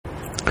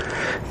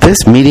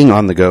This Meeting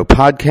on the Go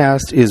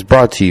podcast is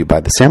brought to you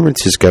by the San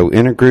Francisco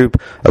Intergroup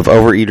of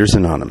Overeaters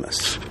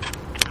Anonymous.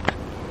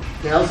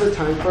 Now's the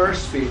time for our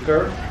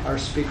speaker. Our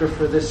speaker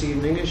for this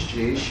evening is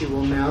G. She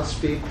will now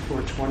speak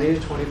for 20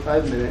 to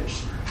 25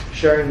 minutes,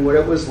 sharing what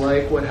it was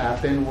like, what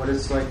happened, what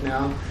it's like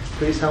now.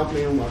 Please help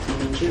me in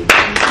welcoming G.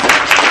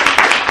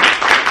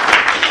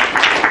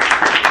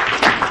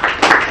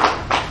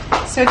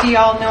 So do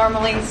y'all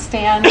normally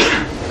stand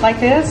like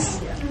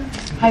this?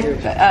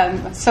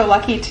 I'm so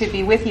lucky to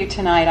be with you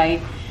tonight.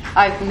 I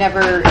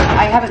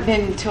haven't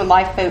been to a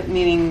Lifeboat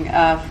meeting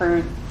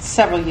for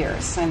several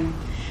years, and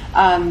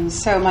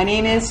so my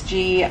name is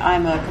G.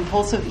 I'm a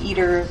compulsive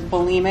eater,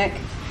 bulimic,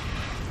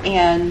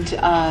 and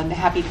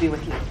happy to be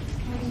with you.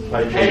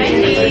 Hi,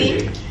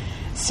 G.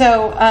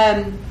 So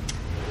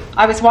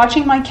I was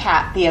watching my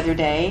cat the other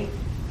day,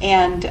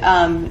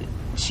 and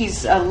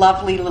she's a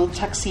lovely little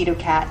tuxedo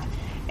cat,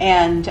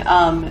 and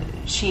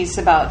she's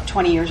about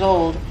 20 years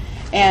old.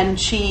 And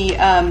she she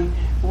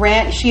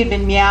had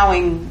been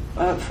meowing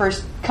for a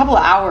couple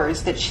of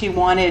hours that she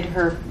wanted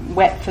her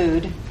wet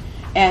food,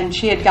 and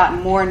she had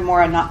gotten more and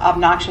more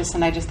obnoxious,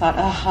 and I just thought,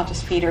 I'll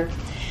just feed her.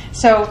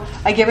 So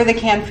I give her the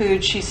canned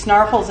food. She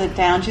snarfles it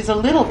down. She's a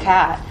little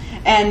cat,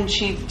 and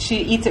she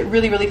eats it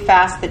really, really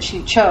fast that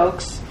she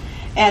chokes,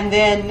 and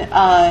then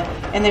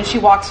she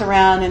walks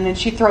around, and then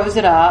she throws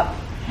it up.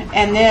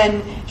 And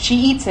then she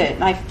eats it,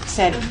 and I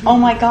said, "Oh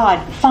my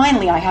God!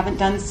 Finally, I haven't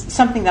done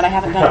something that I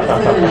haven't done with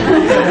food."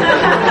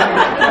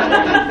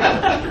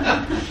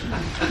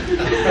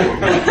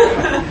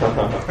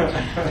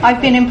 I've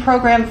been in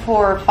program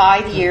for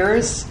 5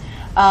 years,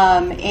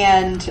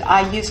 and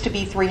I used to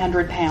be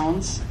 300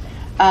 pounds.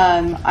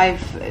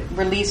 I've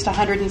released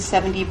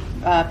 170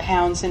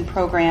 pounds in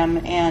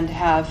program and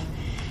have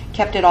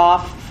kept it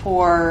off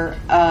for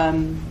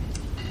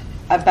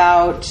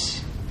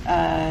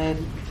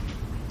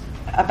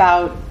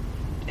about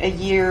a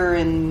year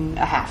and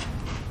a half,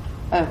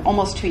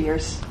 almost 2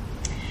 years.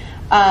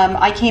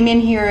 I came in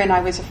here and I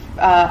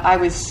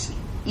was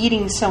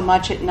eating so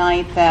much at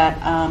night that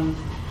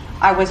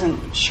I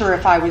wasn't sure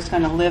if I was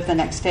going to live the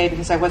next day,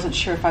 because I wasn't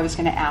sure if I was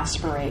going to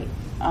aspirate,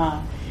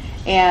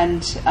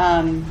 and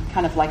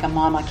kind of like a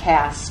mama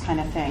Cass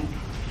kind of thing.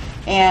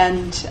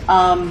 And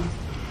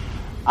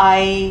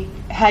I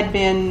had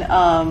been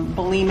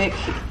bulimic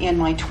in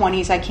my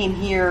 20s. I came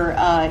here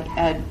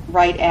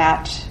right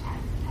at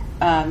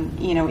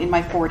in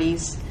my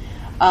 40s.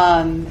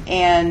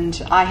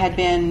 And I had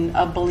been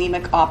a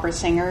bulimic opera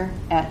singer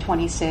at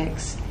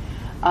 26.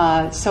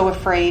 So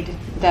afraid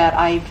that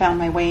I found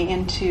my way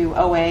into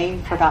OA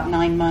for about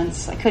 9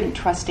 months. I couldn't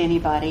trust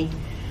anybody.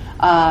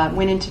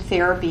 Went into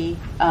therapy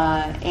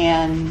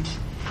and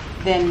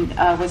then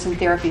was in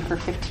therapy for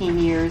 15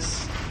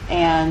 years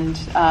and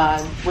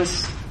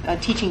was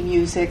teaching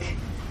music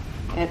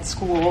at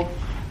school.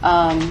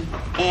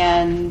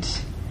 And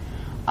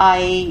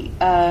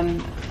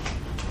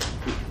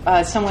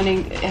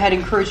someone had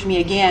encouraged me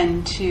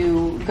again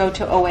to go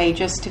to OA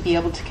just to be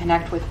able to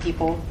connect with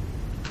people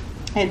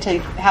and to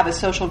have a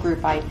social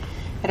group. I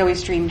had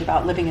always dreamed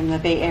about living in the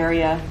Bay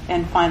Area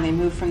and finally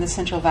moved from the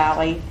Central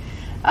Valley,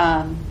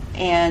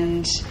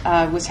 and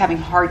was having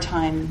a hard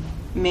time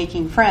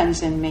making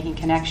friends and making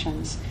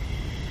connections.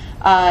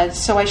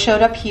 So I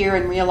showed up here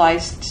and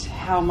realized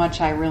how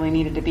much I really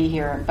needed to be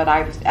here. But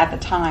at the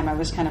time I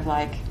was kind of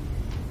like,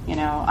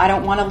 I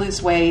don't want to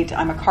lose weight.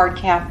 I'm a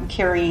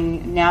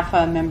card-carrying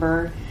NAFA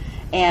member,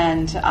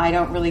 and I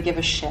don't really give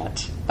a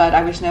shit. But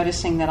I was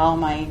noticing that all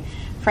my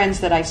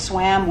friends that I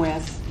swam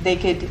with, they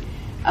couldn't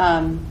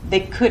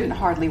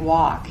hardly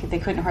walk. They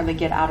couldn't hardly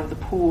get out of the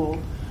pool.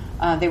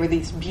 They were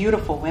these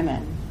beautiful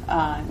women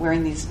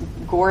wearing these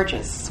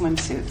gorgeous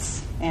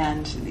swimsuits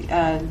and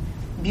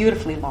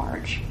beautifully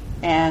large.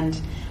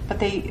 But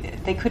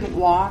they couldn't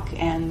walk,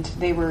 and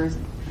they were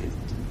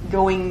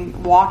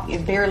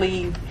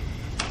barely.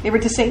 They were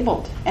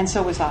disabled, and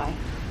so was I.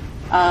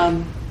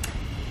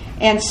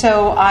 And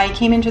so I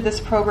came into this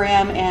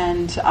program,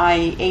 and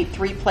I ate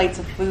 3 plates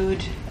of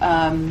food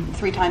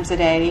 3 times a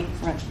day.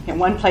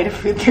 1 plate of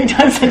food 3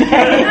 times a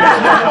day.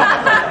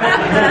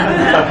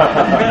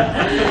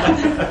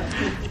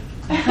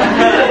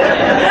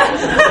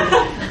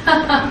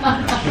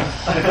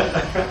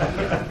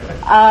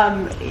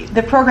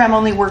 The program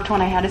only worked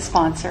when I had a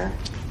sponsor.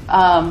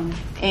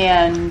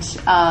 And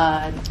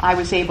I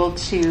was able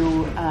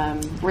to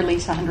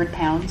release 100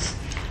 pounds.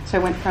 So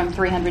I went from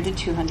 300 to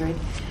 200.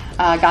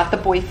 Got the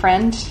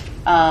boyfriend.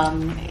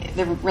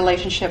 The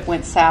relationship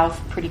went south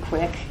pretty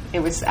quick.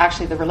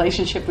 The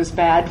relationship was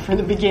bad from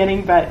the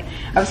beginning, but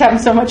I was having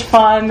so much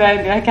fun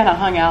that I kind of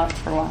hung out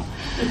for a while.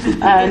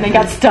 And then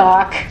got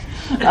stuck.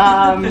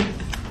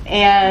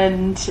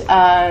 And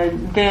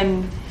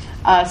then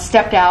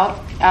stepped out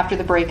after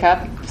the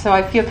breakup. So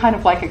I feel kind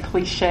of like a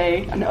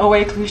cliche, an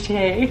OA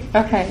cliche.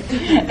 Okay.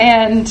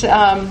 And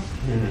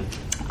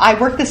I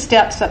worked the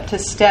steps up to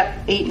step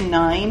 8 and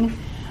 9,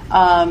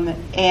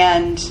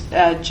 and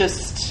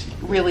just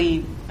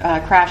really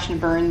crashed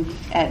and burned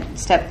at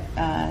step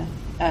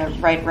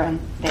right around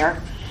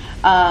there.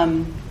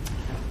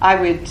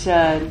 my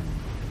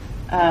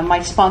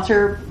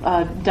sponsor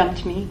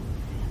dumped me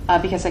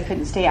because I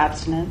couldn't stay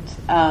abstinent,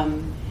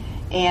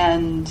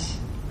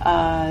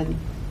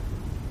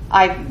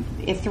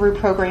 through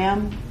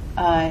program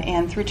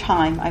and through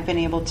time, I've been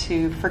able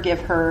to forgive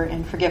her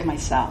and forgive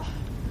myself.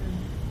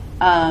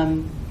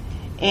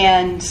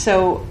 And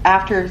so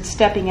after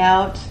stepping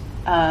out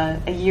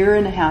a year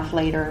and a half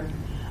later,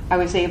 I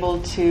was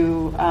able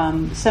to,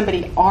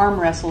 somebody arm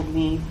wrestled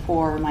me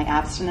for my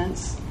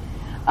abstinence,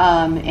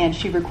 and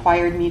she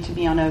required me to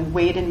be on a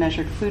weighed and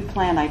measured food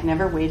plan. I'd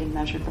never weighed and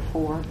measured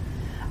before.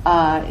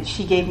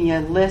 She gave me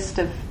a list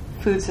of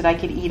foods that I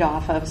could eat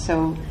off of,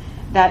 so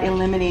that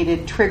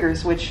eliminated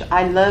triggers, which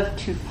I love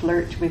to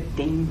flirt with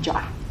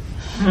danger.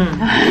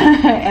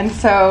 And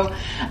so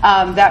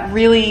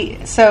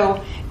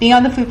so being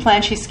on the food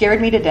plan, she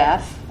scared me to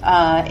death,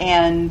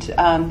 and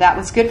that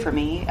was good for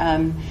me.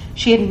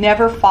 She had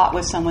never fought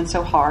with someone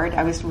so hard.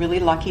 I was really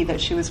lucky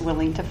that she was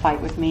willing to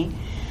fight with me.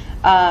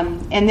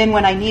 And then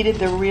when I needed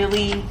the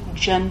really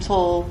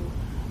gentle,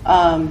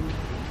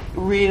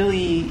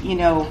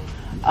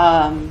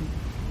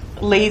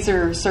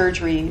 laser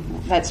surgery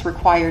that's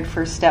required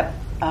for step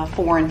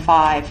 4 and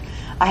 5,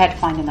 I had to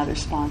find another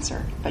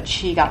sponsor, but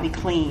she got me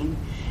clean.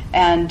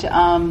 And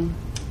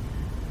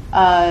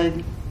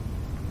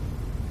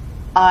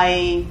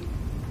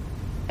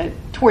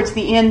towards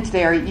the end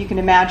there, you can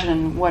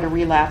imagine what a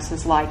relapse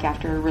is like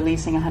after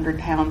releasing 100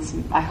 pounds.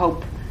 I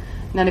hope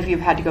none of you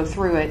have had to go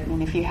through it,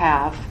 and if you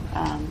have,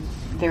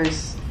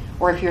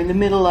 or if you're in the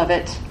middle of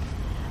it,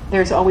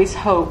 there's always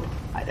hope.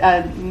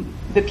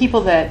 The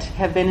people that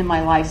have been in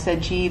my life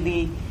said, "Gee,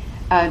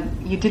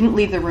 you didn't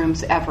leave the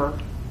rooms ever,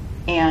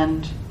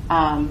 and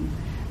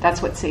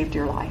that's what saved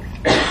your life."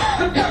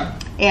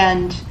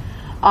 And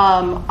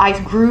I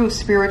grew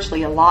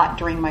spiritually a lot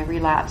during my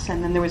relapse,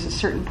 and then there was a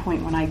certain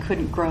point when I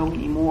couldn't grow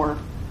anymore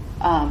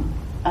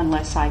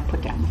unless I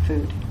put down the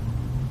food.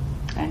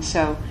 And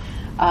so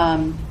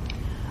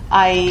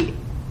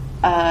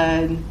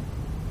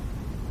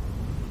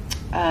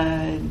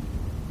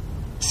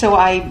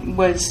I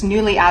was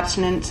newly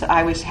abstinent.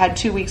 I had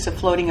 2 weeks of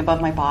floating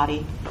above my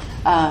body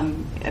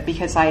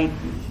because I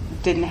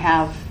didn't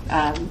have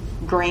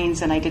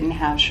grains and I didn't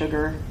have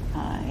sugar,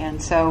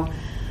 and so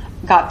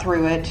got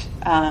through it.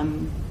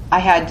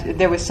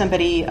 There was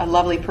somebody, a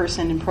lovely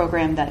person in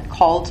program, that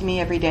called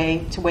me every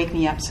day to wake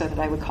me up so that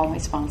I would call my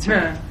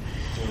sponsor.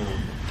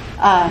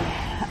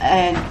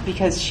 And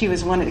because she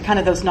was one of the, kind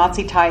of those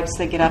Nazi types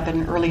that get up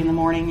early in the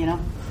morning, you know.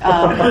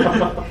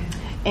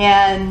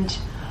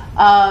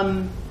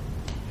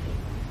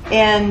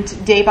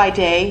 And day by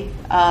day,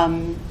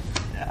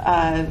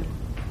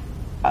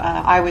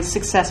 I was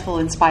successful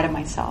in spite of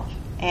myself.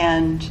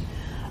 And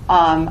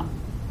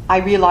I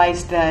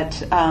realized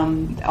that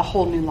a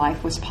whole new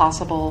life was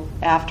possible.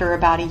 After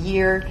about a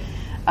year,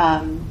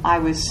 I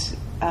was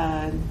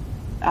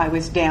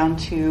down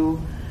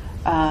to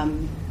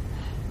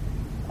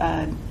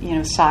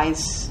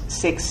size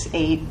 6,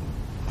 8,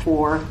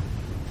 4,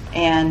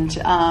 and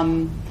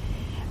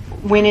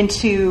went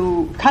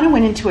into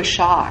a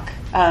shock,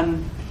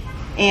 and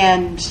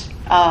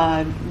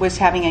was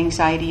having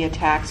anxiety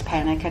attacks,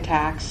 panic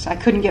attacks. I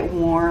couldn't get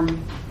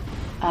warm.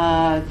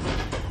 But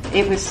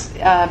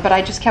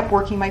I just kept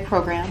working my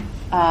program.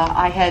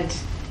 I had,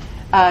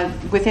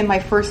 within my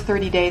first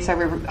 30 days,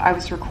 I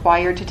was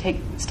required to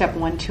take step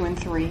 1, 2, and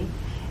 3,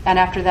 and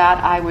after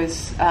that, I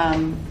was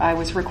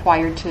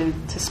required to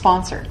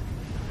sponsor.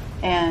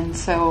 And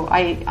so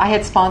I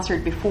had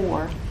sponsored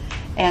before,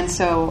 and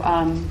so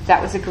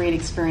that was a great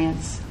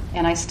experience,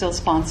 and I still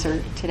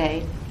sponsor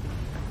today.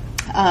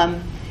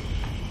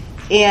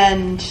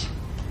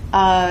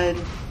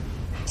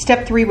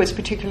 Step 3 was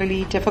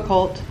particularly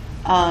difficult.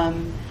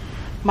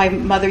 My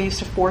mother used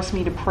to force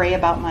me to pray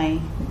about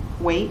my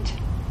weight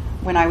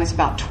when I was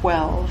about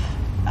 12.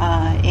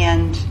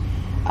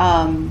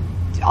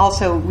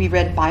 Also, we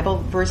read Bible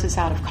verses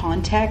out of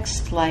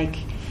context, like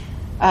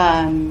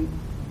they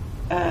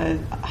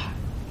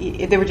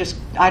were just,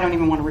 I don't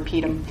even want to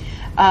repeat them.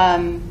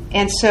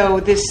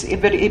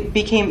 It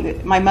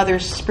became, my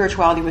mother's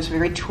spirituality was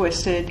very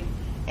twisted,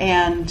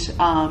 and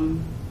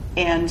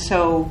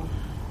so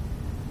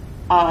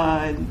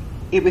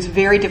it was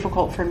very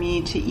difficult for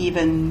me to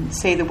even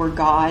say the word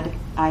God.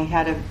 I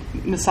had a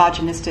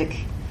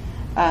misogynistic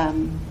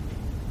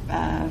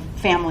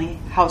family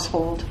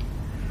household,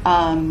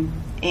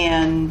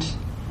 and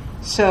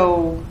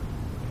so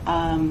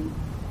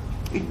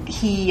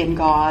he and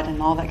God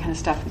and all that kind of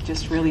stuff was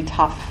just really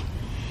tough.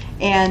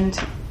 And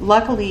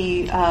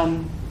luckily,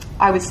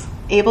 I was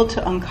able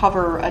to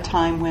uncover a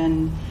time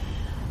when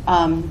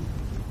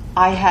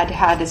I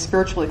had a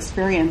spiritual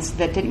experience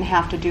that didn't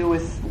have to do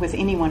with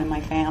anyone in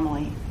my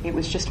family. It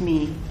was just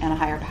me and a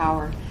higher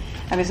power.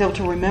 I was able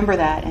to remember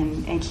that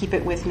and keep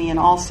it with me. And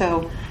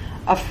also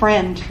a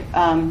friend,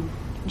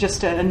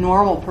 just a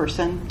normal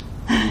person,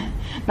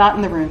 not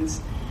in the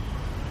rooms,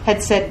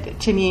 had said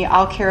to me,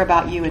 "I'll care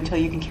about you until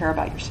you can care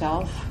about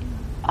yourself."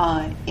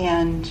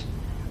 And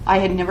I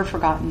had never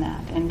forgotten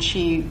that. And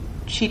she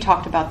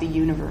talked about the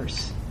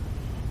universe.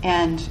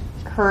 and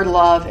her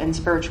love and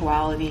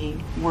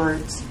spirituality were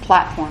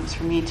platforms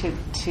for me to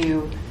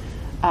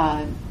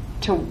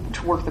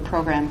work the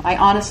program. I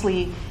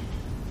honestly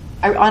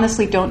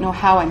don't know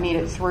how I made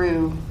it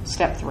through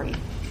step 3.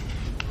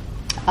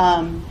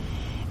 And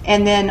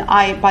then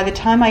by the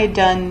time I had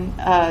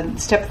done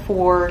step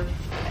 4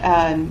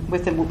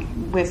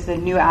 with the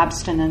new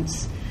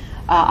abstinence,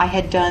 I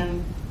had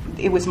done.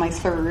 It was my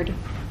 3rd,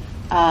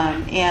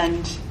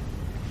 and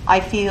I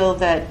feel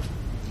that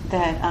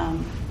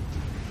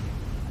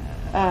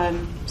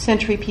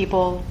Century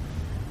people,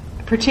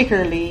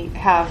 particularly,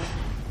 have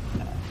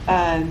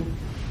a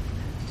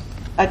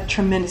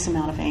tremendous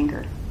amount of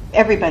anger.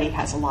 Everybody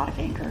has a lot of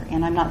anger,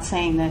 and I'm not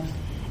saying that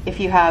if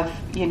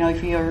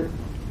you're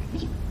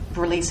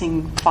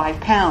releasing 5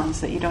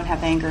 pounds that you don't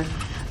have anger,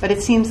 but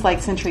it seems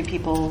like Century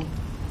people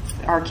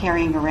are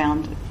carrying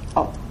around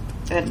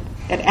an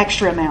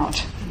extra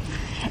amount,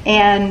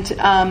 and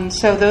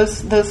so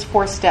those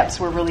 4 steps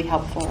were really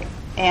helpful.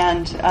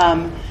 And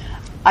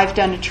I've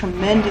done a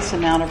tremendous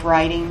amount of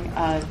writing,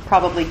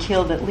 probably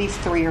killed at least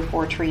 3 or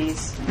 4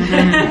 trees,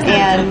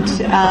 and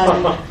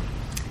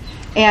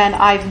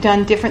I've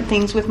done different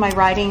things with my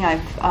writing.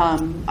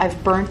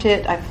 I've burnt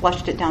it. I've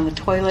flushed it down the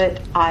toilet.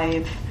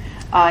 I've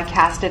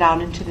cast it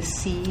out into the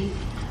sea.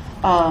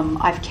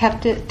 I've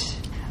kept it.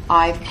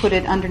 I've put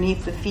it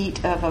underneath the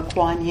feet of a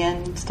Kuan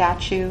Yin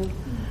statue.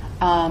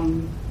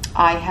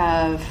 I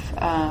have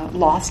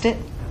lost it.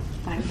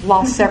 I've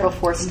lost several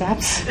 4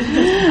 steps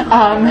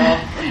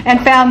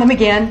and found them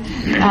again.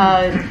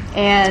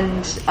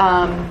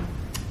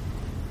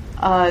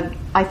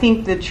 I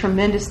think the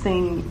tremendous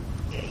thing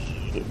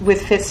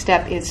with 5th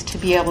step is to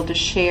be able to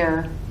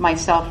share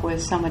myself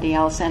with somebody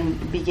else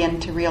and begin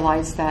to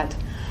realize that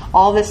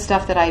all this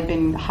stuff that I'd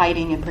been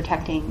hiding and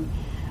protecting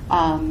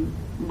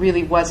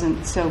really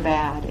wasn't so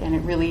bad, and it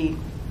really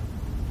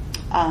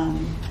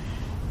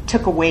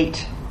took a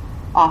weight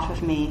off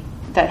of me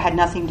that had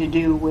nothing to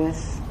do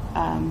with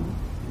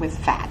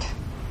fat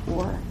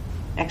or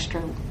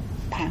extra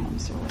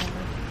pounds or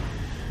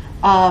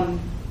whatever.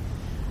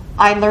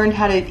 I learned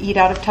how to eat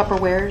out of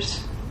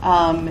Tupperwares,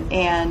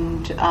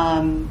 and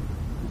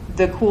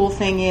the cool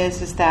thing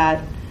is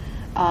that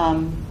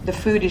the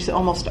food is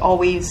almost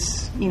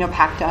always,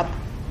 packed up.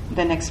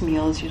 The next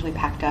meal is usually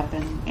packed up,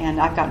 and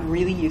I've gotten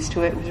really used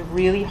to it. It was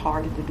really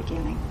hard at the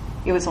beginning.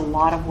 It was a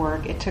lot of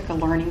work. It took a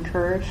learning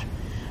curve.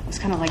 I was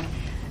kind of like,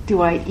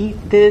 do I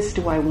eat this?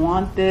 Do I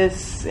want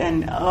this?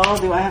 And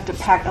do I have to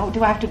pack?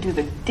 Do I have to do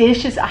the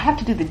dishes? I have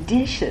to do the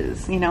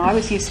dishes. I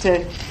was used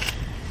to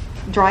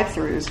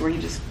drive-thrus where you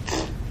just,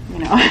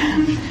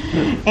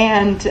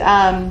 and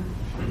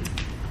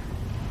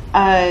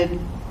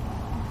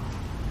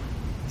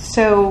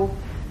so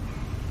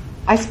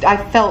I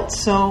felt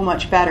so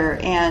much better.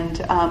 And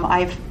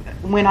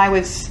when I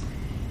was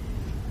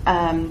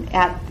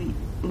at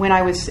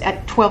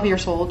 12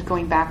 years old,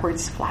 going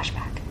backwards,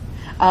 flashback.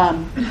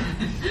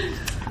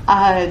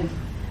 I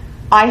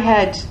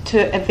had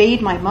to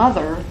evade my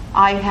mother.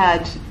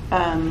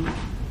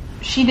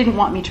 She didn't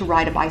want me to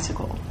ride a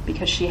bicycle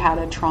because she had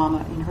a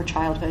trauma in her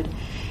childhood.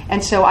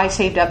 And so I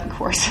saved up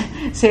my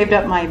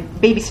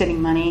babysitting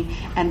money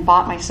and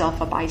bought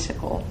myself a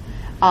bicycle.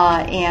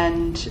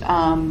 And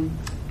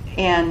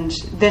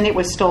then it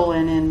was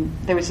stolen, and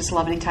there was this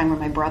lovely time where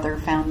my brother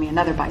found me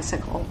another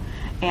bicycle.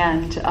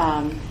 And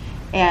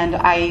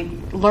I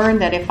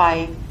learned that if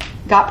I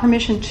got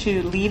permission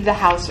to leave the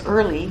house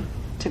early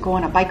to go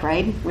on a bike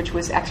ride, which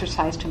was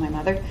exercise to my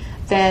mother,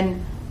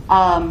 then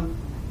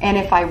and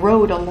if I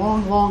rode a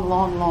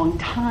long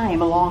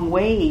time, a long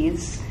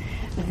ways,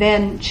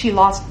 then she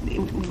lost.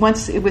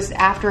 Once it was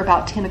after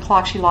about 10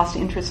 o'clock, she lost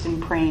interest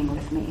in praying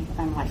with me.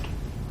 I'm like,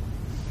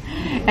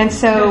 and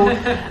so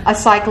a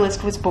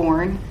cyclist was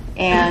born,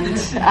 and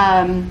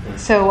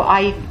so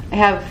I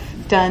have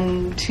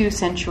done 2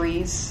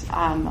 centuries.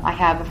 I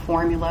have a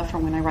formula for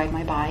when I ride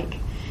my bike.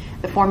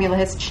 The formula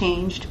has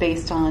changed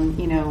based on,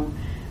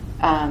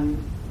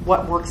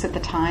 what works at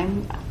the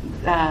time.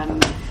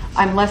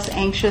 I'm less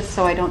anxious,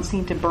 so I don't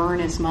seem to burn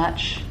as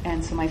much,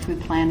 and so my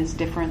food plan is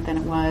different than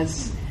it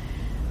was.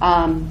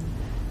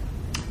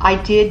 I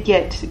did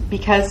get,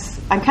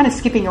 because I'm kind of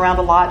skipping around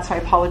a lot, so I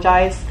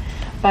apologize,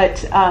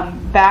 but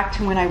back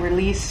to when I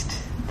released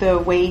the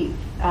weight,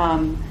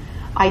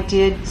 I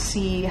did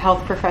see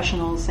health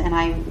professionals, and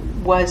I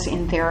was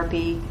in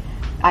therapy.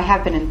 I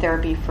have been in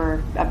therapy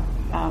for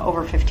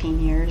over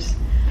 15 years,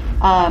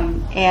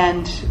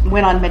 and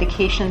went on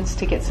medications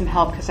to get some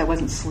help because I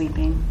wasn't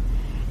sleeping,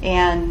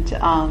 and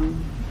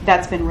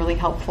that's been really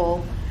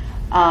helpful.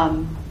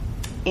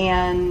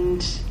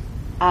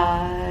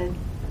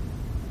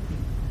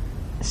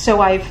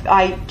 So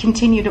I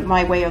continued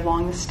my way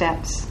along the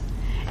steps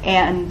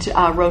and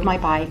rode my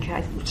bike.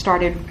 I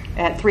started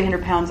at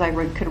 300 pounds. I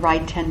could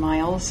ride 10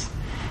 miles,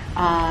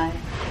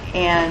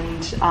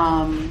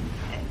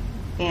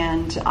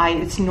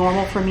 it's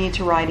normal for me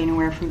to ride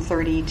anywhere from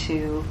 30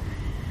 to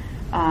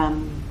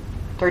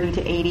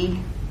 80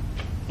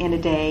 in a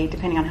day,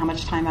 depending on how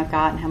much time I've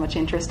got and how much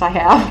interest I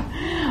have.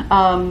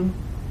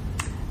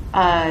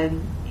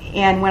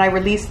 And when I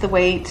released the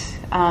weight,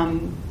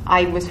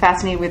 I was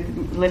fascinated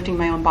with lifting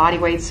my own body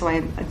weight, so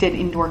I did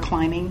indoor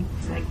climbing.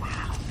 It's like,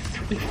 wow, it's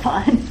really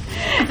fun.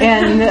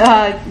 And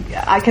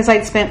because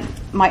I'd spent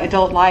my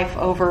adult life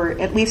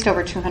at least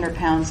over 200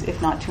 pounds,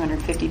 if not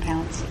 250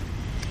 pounds.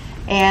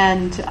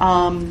 And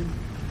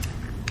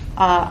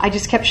I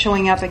just kept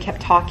showing up. I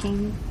kept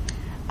talking.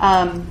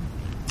 And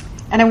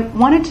I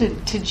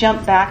wanted to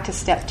jump back to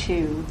step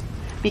 2,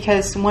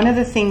 because one of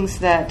the things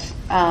that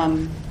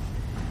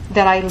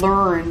I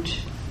learned,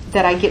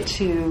 that I get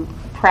to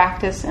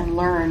practice and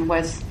learn,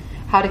 was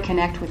how to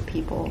connect with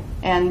people.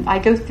 And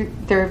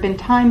there have been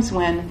times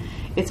when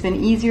it's been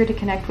easier to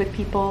connect with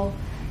people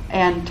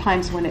and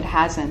times when it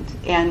hasn't.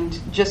 And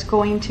just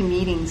going to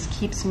meetings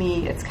keeps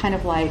me, it's kind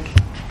of like,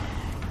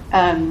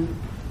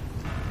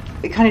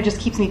 it kind of just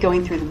keeps me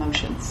going through the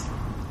motions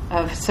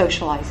of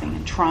socializing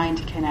and trying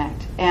to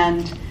connect.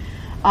 And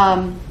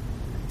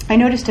I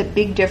noticed a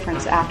big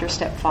difference after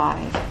step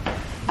 5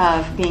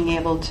 of being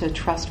able to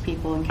trust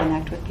people and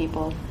connect with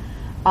people.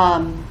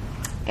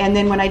 And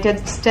then when I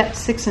did step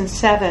 6 and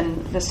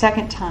 7 the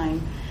second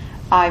time,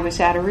 I was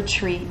at a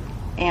retreat,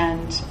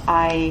 and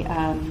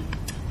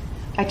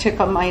I took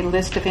on my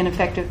list of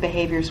ineffective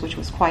behaviors, which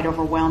was quite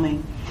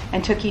overwhelming,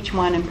 and took each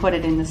one and put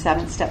it in the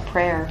 7-step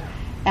prayer.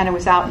 And I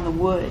was out in the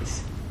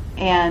woods,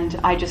 and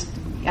I just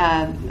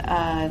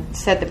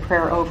said the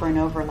prayer over and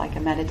over like a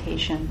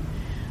meditation.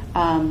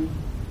 I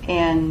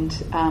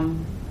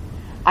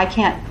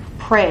can't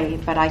pray,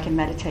 but I can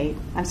meditate.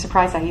 I'm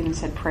surprised I even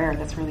said prayer.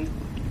 That's really,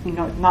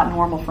 not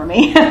normal for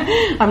me.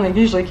 I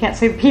usually can't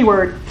say the P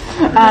word.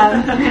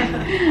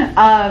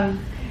 I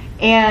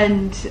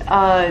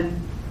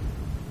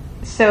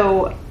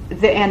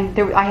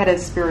had a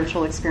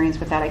spiritual experience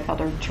with that. I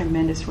felt a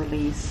tremendous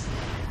release.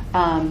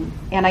 And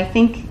I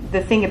think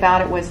the thing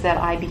about it was that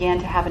I began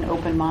to have an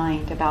open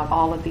mind about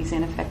all of these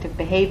ineffective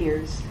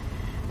behaviors,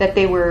 that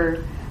they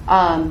were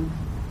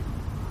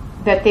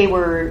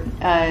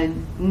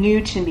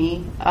new to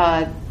me,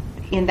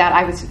 in that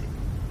I was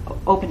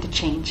open to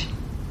change.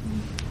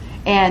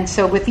 And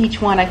so with each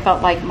one, I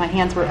felt like my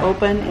hands were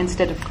open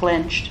instead of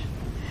clenched.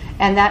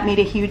 And that made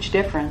a huge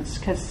difference,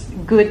 because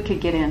good could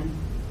get in,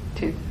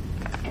 too.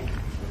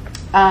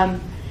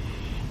 And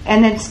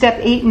then step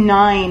 8 and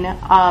 9,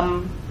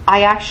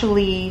 I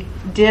actually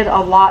did a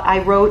lot. I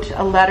wrote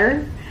a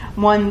letter,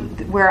 one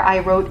where I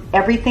wrote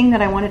everything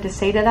that I wanted to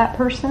say to that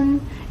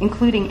person,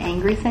 including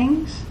angry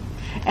things.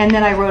 And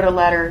then I wrote a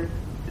letter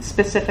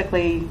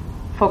specifically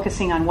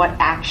focusing on what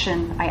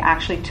action I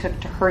actually took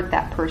to hurt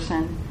that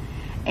person,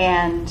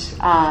 and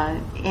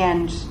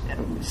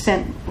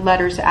sent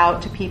letters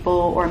out to people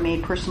or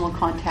made personal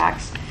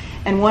contacts.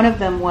 And one of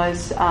them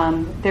was,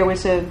 there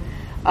was a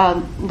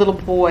little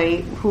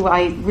boy who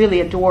I really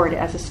adored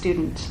as a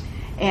student,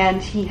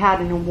 and he had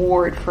an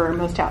award for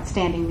most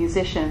outstanding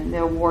musician.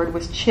 The award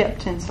was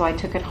chipped, and so I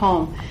took it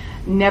home.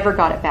 Never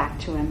got it back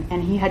to him,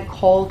 and he had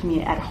called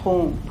me at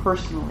home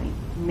personally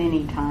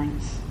many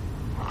times.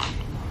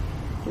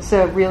 It's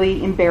a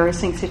really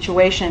embarrassing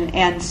situation.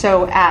 And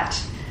so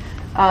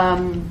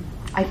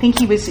I think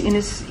he's in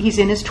his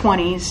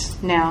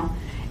 20s now,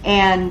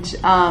 and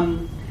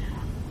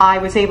I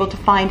was able to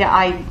find out.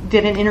 I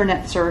did an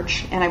internet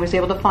search, and I was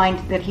able to find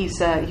that he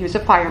was a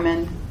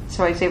fireman.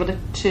 So I was able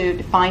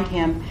to find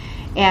him,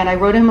 and I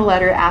wrote him a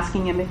letter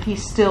asking him if he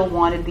still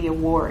wanted the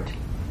award,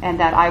 and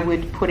that I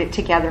would put it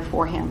together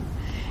for him.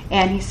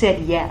 And he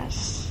said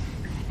yes.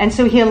 And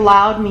so he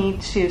allowed me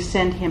to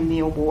send him the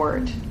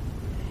award.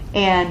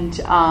 And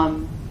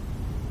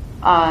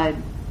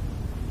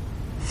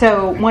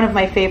so one of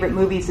my favorite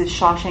movies is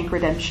Shawshank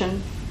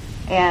Redemption,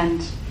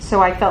 and so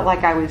I felt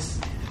like I was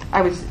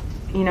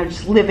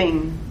just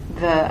living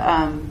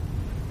the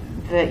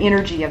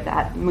energy of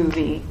that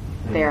movie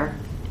there,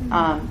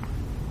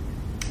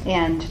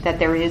 and that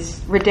there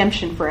is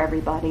redemption for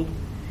everybody,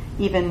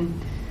 even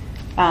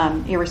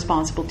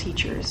irresponsible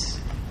teachers.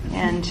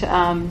 And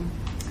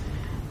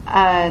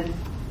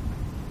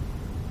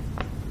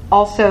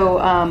also,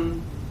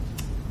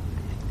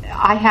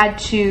 I had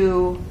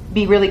to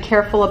be really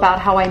careful about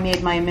how I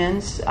made my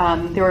amends.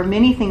 There were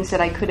many things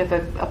that I could have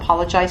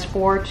apologized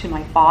for to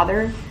my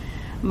father.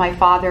 My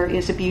father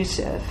is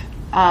abusive,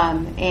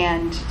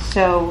 and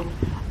so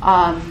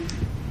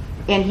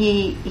and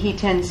he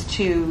tends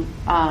to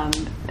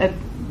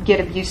get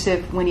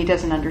abusive when he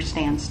doesn't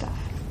understand stuff.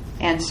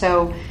 And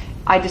so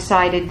I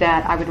decided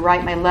that I would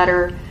write my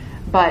letter,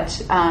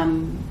 but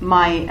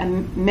my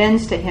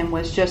amends to him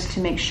was just to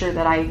make sure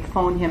that I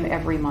phone him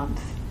every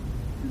month.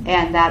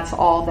 And that's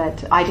all.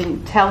 That I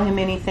didn't tell him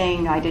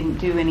anything. I didn't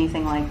do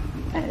anything like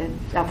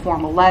a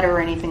formal letter or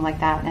anything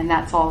like that. And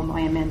that's all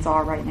my amends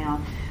are right now.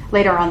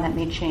 Later on, that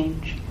may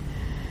change.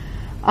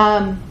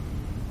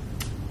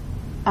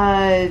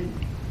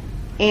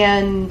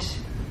 And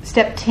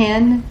step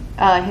 10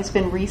 has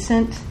been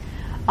recent.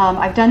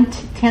 I've done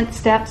 10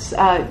 steps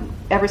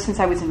ever since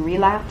I was in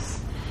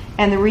relapse.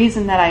 And the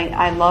reason that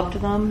I loved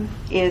them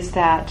is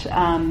that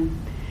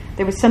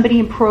there was somebody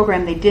in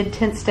program, they did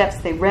 10 steps,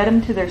 they read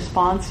them to their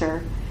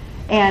sponsor,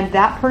 And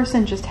that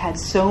person just had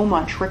so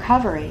much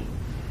recovery.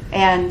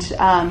 And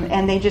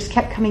they just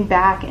kept coming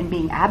back and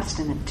being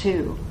abstinent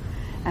too.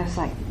 I was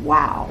like,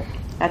 wow,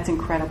 that's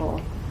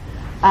incredible.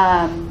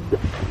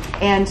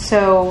 And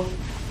so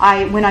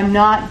when I'm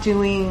not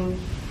doing,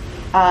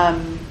 I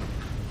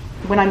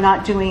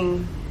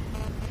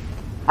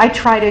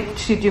try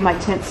to do my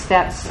 10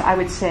 steps. I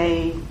would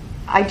say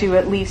I do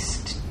at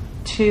least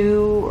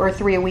 2 or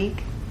 3 a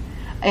week.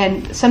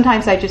 And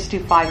sometimes I just do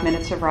 5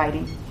 minutes of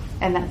writing.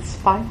 And that's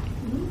 5.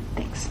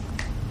 Thanks.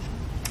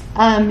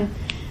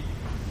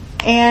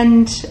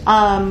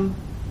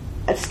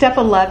 Step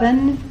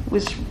 11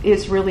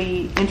 is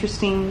really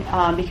interesting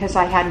because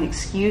I had an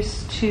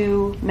excuse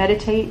to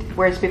meditate,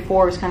 whereas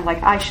before it was kind of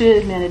like, I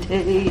should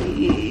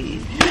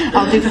meditate.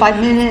 I'll do 5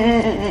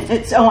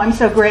 minutes. Oh, I'm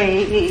so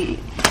great.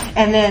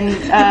 And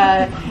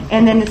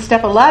then in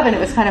step 11, it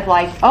was kind of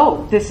like,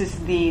 oh, this is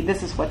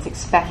what's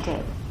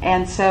expected.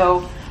 And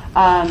so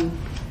I've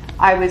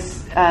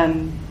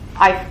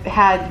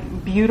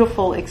had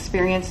beautiful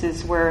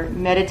experiences where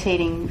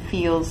meditating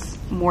feels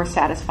more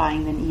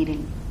satisfying than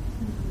eating.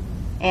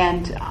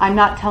 And I'm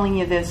not telling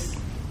you this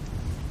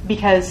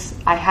because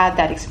I had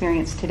that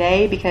experience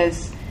today,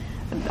 because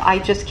I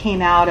just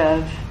came out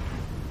of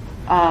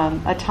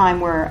a time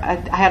where I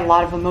had a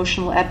lot of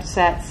emotional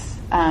upsets.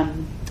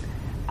 I'm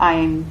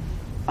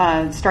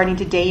starting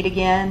to date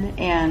again,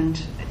 and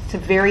it's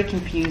very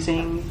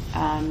confusing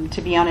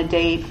to be on a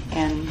date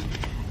and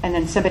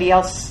then somebody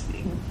else,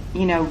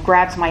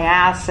 grabs my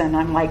ass, and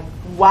I'm like,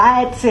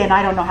 what? And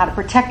I don't know how to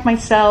protect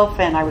myself,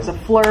 and I was a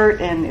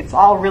flirt, and it's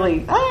all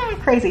really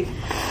crazy.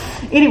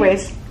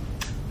 Anyways,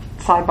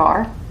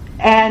 sidebar.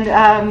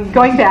 And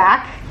going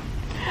back.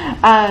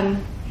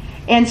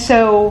 And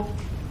so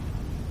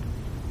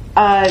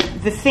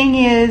the thing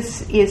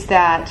is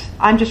that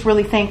I'm just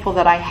really thankful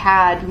that I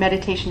had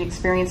meditation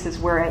experiences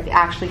where it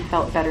actually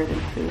felt better than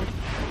food.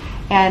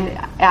 And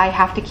I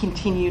have to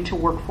continue to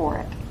work for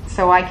it.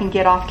 So I can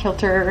get off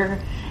kilter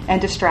and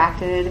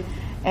distracted.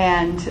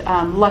 And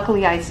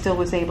luckily I still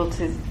was able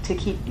to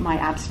keep my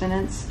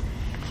abstinence.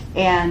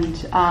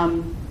 And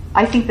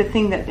I think the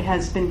thing that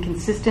has been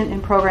consistent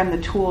in program,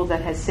 the tool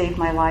that has saved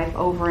my life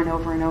over and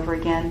over and over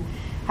again,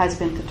 has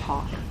been to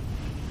talk.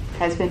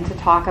 Has been to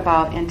talk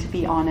about and to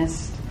be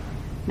honest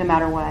no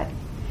matter what.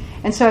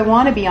 And so I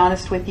want to be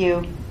honest with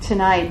you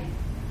tonight.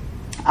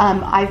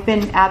 I've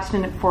been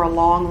abstinent for a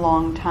long,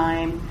 long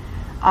time.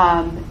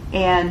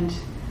 And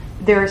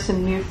there are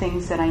some new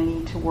things that I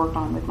need to work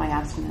on with my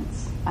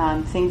abstinence.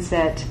 Things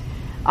that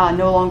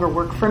no longer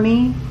work for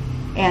me,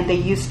 and they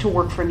used to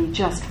work for me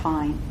just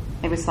fine.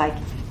 It was like,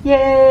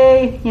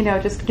 yay,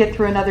 just get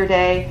through another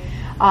day.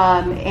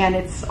 And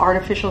it's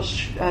artificial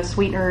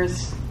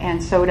sweeteners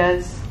and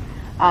sodas.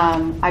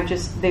 I'm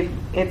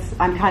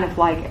kind of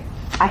like,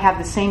 I have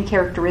the same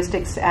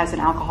characteristics as an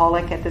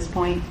alcoholic at this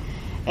point.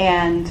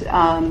 And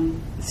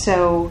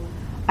so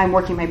I'm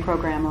working my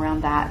program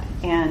around that.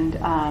 And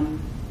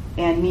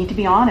need to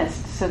be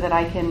honest so that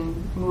I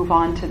can move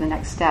on to the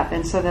next step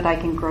and so that I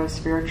can grow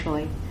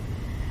spiritually.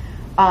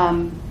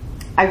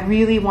 I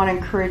really want to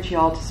encourage you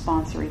all to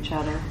sponsor each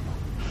other.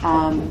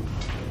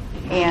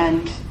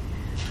 And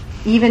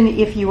even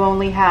if you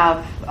only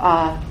have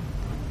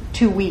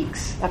 2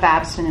 weeks of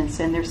abstinence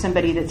and there's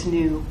somebody that's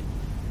new,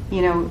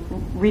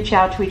 reach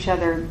out to each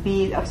other,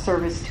 be of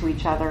service to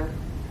each other.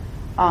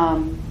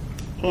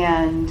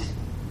 And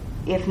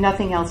if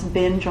nothing else,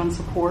 binge on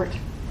support.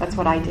 That's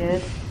what I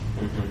did.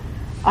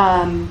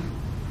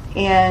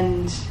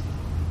 And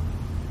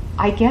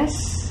I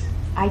guess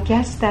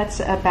that's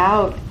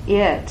about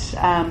it.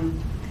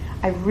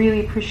 I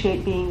really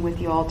appreciate being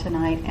with you all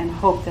tonight and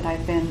hope that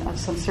I've been of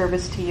some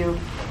service to you.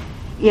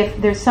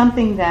 If there's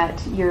something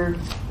that you're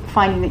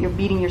finding that you're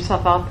beating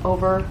yourself up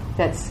over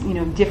that's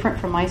different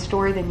from my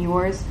story than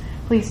yours,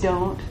 please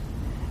don't.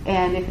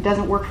 And if it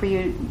doesn't work for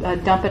you,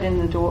 dump it in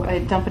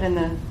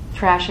the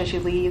trash as you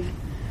leave.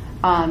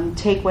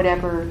 Take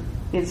whatever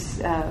is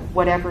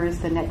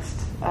the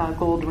next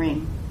gold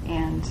ring,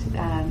 and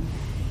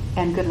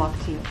good luck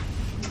to you.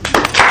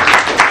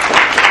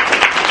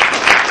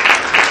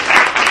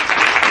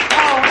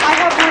 I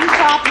have one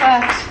thought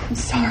left. I'm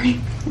sorry.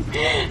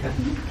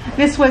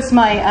 This was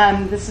my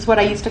this is what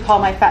I used to call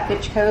my fat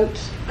bitch coat,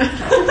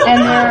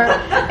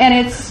 and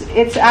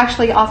it's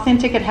actually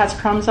authentic. It has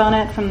crumbs on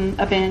it from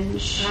a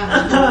binge.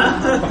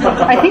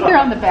 I think they're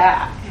on the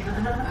back.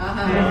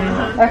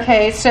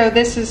 Okay, so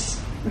this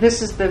is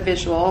the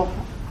visual,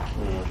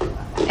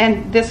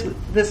 and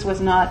this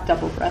was not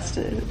double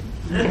breasted.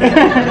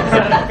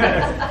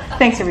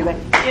 Thanks, everybody.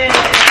 Yay.